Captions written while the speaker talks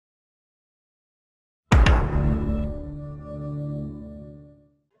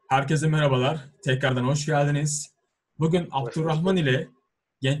Herkese merhabalar. Tekrardan hoş geldiniz. Bugün Abdurrahman ile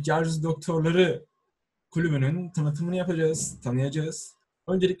Genç Cerrah Doktorları Kulübünün tanıtımını yapacağız, tanıyacağız.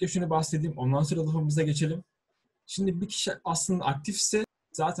 Öncelikle şunu bahsedeyim, ondan sonra lafımıza geçelim. Şimdi bir kişi aslında aktifse,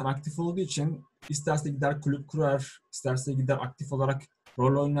 zaten aktif olduğu için isterse gider kulüp kurar, isterse gider aktif olarak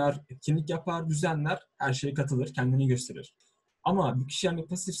rol oynar, etkinlik yapar, düzenler, her şeye katılır, kendini gösterir. Ama bir kişi yani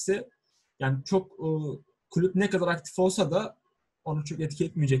pasifse, yani çok kulüp ne kadar aktif olsa da onu çok etki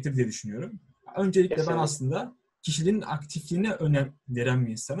etmeyecektir diye düşünüyorum. Öncelikle ben Kesinlikle. aslında kişinin aktifliğine önem veren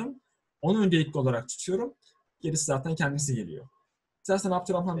bir insanım. Onu öncelikli olarak tutuyorum. Gerisi zaten kendisi geliyor. İstersen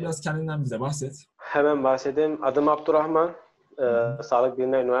Abdurrahman biraz kendinden bize bahset. Hemen bahsedeyim. Adım Abdurrahman. Hı hı. Sağlık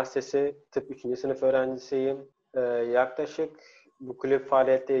Bilimleri Üniversitesi Tıp 3. sınıf öğrencisiyim. Yaklaşık bu kulüp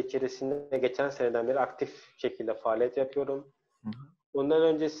faaliyetleri içerisinde geçen seneden beri aktif şekilde faaliyet yapıyorum. Hı hı. Bundan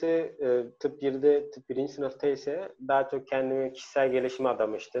öncesi Tıp 1'de, Tıp 1. sınıfta ise daha çok kendimi kişisel gelişime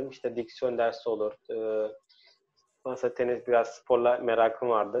adamıştım. İşte diksiyon dersi olur. Masa tenis, biraz sporla merakım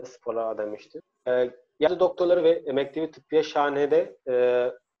vardı. Sporla adamıştım. Yazı doktorları ve emekli tıbbiye şahanede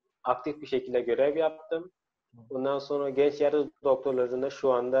aktif bir şekilde görev yaptım. Bundan sonra genç yarı doktorlarında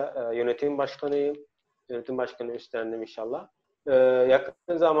şu anda yönetim başkanıyım. Yönetim başkanı üstlendim inşallah.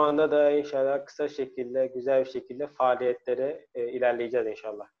 Yakın zamanda da inşallah kısa şekilde, güzel bir şekilde faaliyetlere ilerleyeceğiz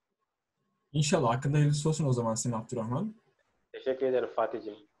inşallah. İnşallah hakkında hayırlısı olsun o zaman senin Abdurrahman. Teşekkür ederim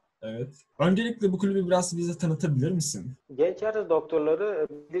Fatih'ciğim. Evet. Öncelikle bu kulübü biraz bize tanıtabilir misin? Genç yarı doktorları,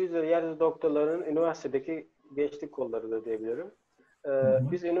 bildiğiniz üzere yarı doktorların üniversitedeki gençlik kollarıdır diyebilirim. Hı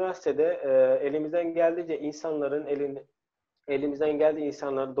hı. Biz üniversitede elimizden geldiğince elimizden geldiği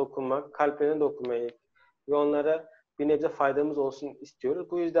insanlara dokunmak, kalplerine dokunmayı ve onlara bir nebze faydamız olsun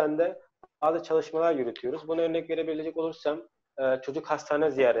istiyoruz. Bu yüzden de bazı çalışmalar yürütüyoruz. Buna örnek verebilecek olursam çocuk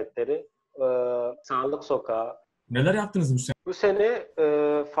hastane ziyaretleri, sağlık sokağı. Neler yaptınız bu sene? Bu sene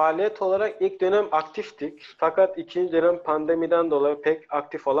faaliyet olarak ilk dönem aktiftik. Fakat ikinci dönem pandemiden dolayı pek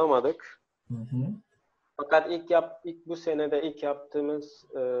aktif olamadık. Hı hı. Fakat ilk bu senede ilk yaptığımız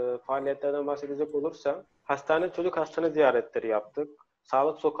faaliyetlerden bahsedecek olursam çocuk hastane ziyaretleri yaptık.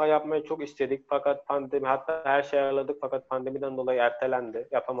 Sağlık sokağı yapmayı çok istedik fakat hatta her şeyi ayarladık fakat pandemiden dolayı ertelendi.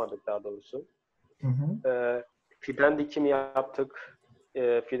 Yapamadık daha doğrusu. Hı hı. Fidan dikimi yaptık.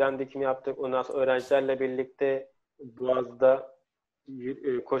 Fidan dikimi yaptık. Ondan sonra öğrencilerle birlikte Boğaz'da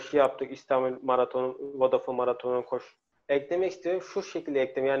koşu yaptık. İstanbul Maratonu, Vodafone Maratonu'na koş. Eklemek istiyorum. Şu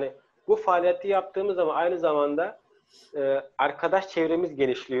şekilde yani bu faaliyeti yaptığımız zaman aynı zamanda arkadaş çevremiz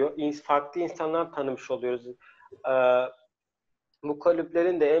genişliyor. Farklı insanlar tanımış oluyoruz. Bu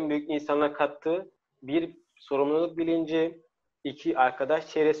kulüplerin de en büyük insana kattığı bir sorumluluk bilinci, iki arkadaş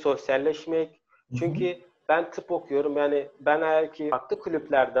çevresi, sosyalleşmek. Hı hı. Çünkü ben tıp okuyorum. Yani ben eğer ki farklı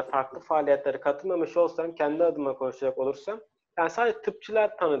kulüplerde, farklı faaliyetlere katılmamış olsam, kendi adıma konuşacak olursam, yani sadece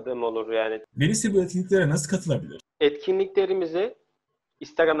tıpçılar tanıdığım olur yani. Birisi bu etkinliklere nasıl katılabilir? Etkinliklerimizi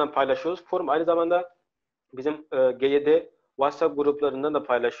Instagram'dan paylaşıyoruz. Forum aynı zamanda bizim Gyyd'de WhatsApp gruplarından da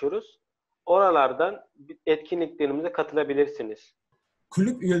paylaşıyoruz. Oralardan etkinliklerimize katılabilirsiniz.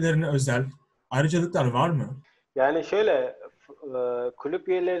 Kulüp üyelerine özel ayrıcalıklar var mı? Yani şöyle, kulüp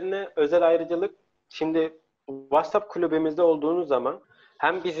üyelerine özel ayrıcalık, şimdi WhatsApp kulübümüzde olduğunuz zaman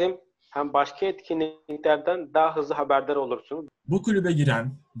hem bizim hem başka etkinliklerden daha hızlı haberdar olursunuz. Bu kulübe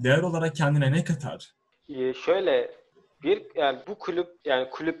giren değer olarak kendine ne katar? Şöyle yani bu kulüp, yani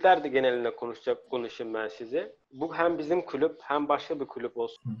kulüpler de genelinde konuşayım ben size. Bu hem bizim kulüp hem başka bir kulüp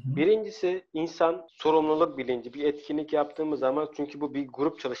olsun. Hı hı. Birincisi insan sorumluluk bilinci. Bir etkinlik yaptığımız zaman, çünkü bu bir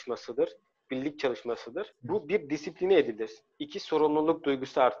grup çalışmasıdır, birlik çalışmasıdır. Bu bir disipline edilir. İki, sorumluluk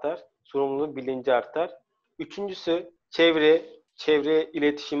duygusu artar, sorumluluk bilinci artar. Üçüncüsü çevre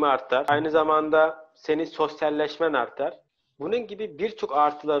iletişimi artar. Aynı zamanda senin sosyalleşmen artar. Bunun gibi birçok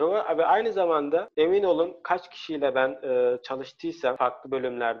artıları var ve aynı zamanda emin olun kaç kişiyle ben çalıştıysam farklı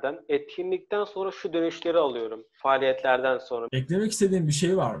bölümlerden, etkinlikten sonra şu dönüşleri alıyorum faaliyetlerden sonra. Eklemek istediğin bir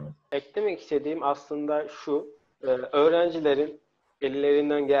şey var mı? Eklemek istediğim aslında şu, öğrencilerin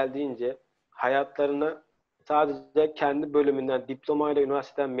ellerinden geldiğince hayatlarına sadece kendi bölümünden, diplomayla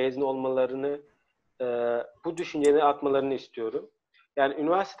üniversiteden mezun olmalarını, bu düşünceleri atmalarını istiyorum. Yani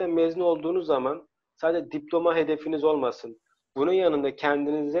üniversiteden mezun olduğunuz zaman sadece diploma hedefiniz olmasın. Bunun yanında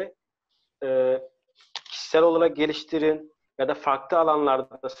kendinize kişisel olarak geliştirin ya da farklı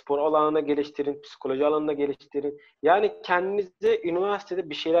alanlarda, spor alanında geliştirin, psikoloji alanında geliştirin. Yani kendinize üniversitede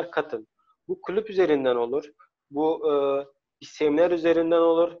bir şeyler katın. Bu kulüp üzerinden olur, bu bir seminer üzerinden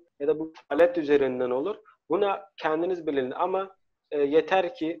olur ya da bu faaliyet üzerinden olur. Buna kendiniz bilin ama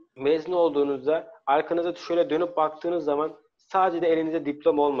yeter ki mezun olduğunuzda arkanıza şöyle dönüp baktığınız zaman sadece de elinizde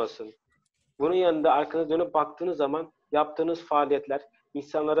diploma olmasın. Bunun yanında arkanıza dönüp baktığınız zaman yaptığınız faaliyetler,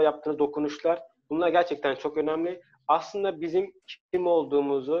 insanlara yaptığınız dokunuşlar, bunlar gerçekten çok önemli. Aslında bizim kim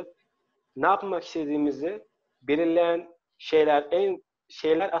olduğumuzu, ne yapmak istediğimizi belirleyen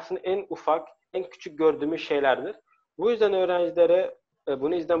şeyler aslında en ufak, en küçük gördüğümüz şeylerdir. Bu yüzden öğrencilere,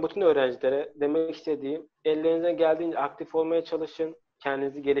 bunu izleyen bütün öğrencilere demek istediğim, ellerinizden geldiğince aktif olmaya çalışın,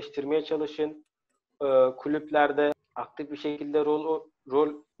 kendinizi geliştirmeye çalışın. Kulüplerde aktif bir şekilde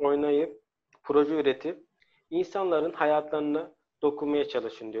rol oynayıp, proje üretip, insanların hayatlarına dokunmaya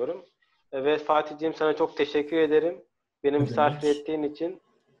çalışın diyorum. Ve Fatih'ciğim, sana çok teşekkür ederim. Beni Ne misafir demek? ettiğin için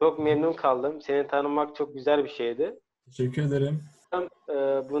çok memnun kaldım. Seni tanımak çok güzel bir şeydi. Teşekkür ederim.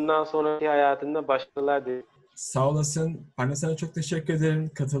 Bundan sonraki hayatında başarılar dilerim. Sağ olasın. Ben de sana çok teşekkür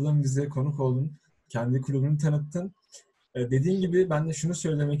ederim. Katıldın, bize konuk oldun. Kendi kulübünü tanıttın. Dediğim gibi ben de şunu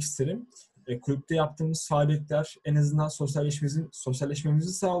söylemek isterim. Kulüpte yaptığımız faaliyetler en azından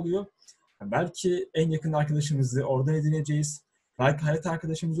sosyalleşmemizi sağlıyor. Belki en yakın arkadaşımızı oradan edineceğiz. Belki hayat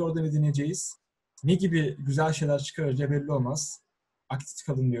arkadaşımızı oradan edineceğiz. Ne gibi güzel şeyler çıkaracağı belli olmaz. Aktif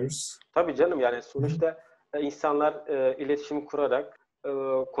kalın diyoruz. Tabii canım, yani sonuçta insanlar iletişim kurarak,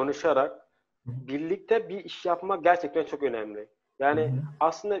 konuşarak birlikte bir iş yapmak gerçekten çok önemli. Yani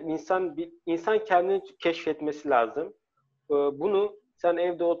aslında insan kendini keşfetmesi lazım. Bunu sen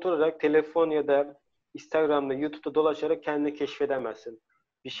evde oturarak telefon ya da Instagram'da, YouTube'da dolaşarak kendini keşfedemezsin.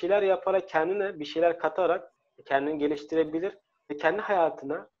 Bir şeyler yaparak, kendine bir şeyler katarak kendini geliştirebilir ve kendi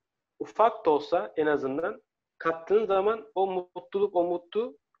hayatına ufak da olsa en azından kattığın zaman o mutluluk, o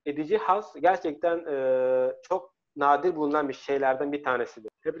mutlu edici haz gerçekten çok nadir bulunan bir şeylerden bir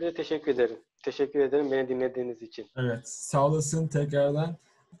tanesidir. Hepinize teşekkür ederim. Teşekkür ederim beni dinlediğiniz için. Evet, sağ olasın tekrardan.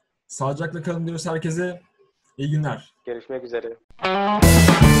 Sağlıcakla kalın diyoruz herkese. İyi günler. Görüşmek üzere.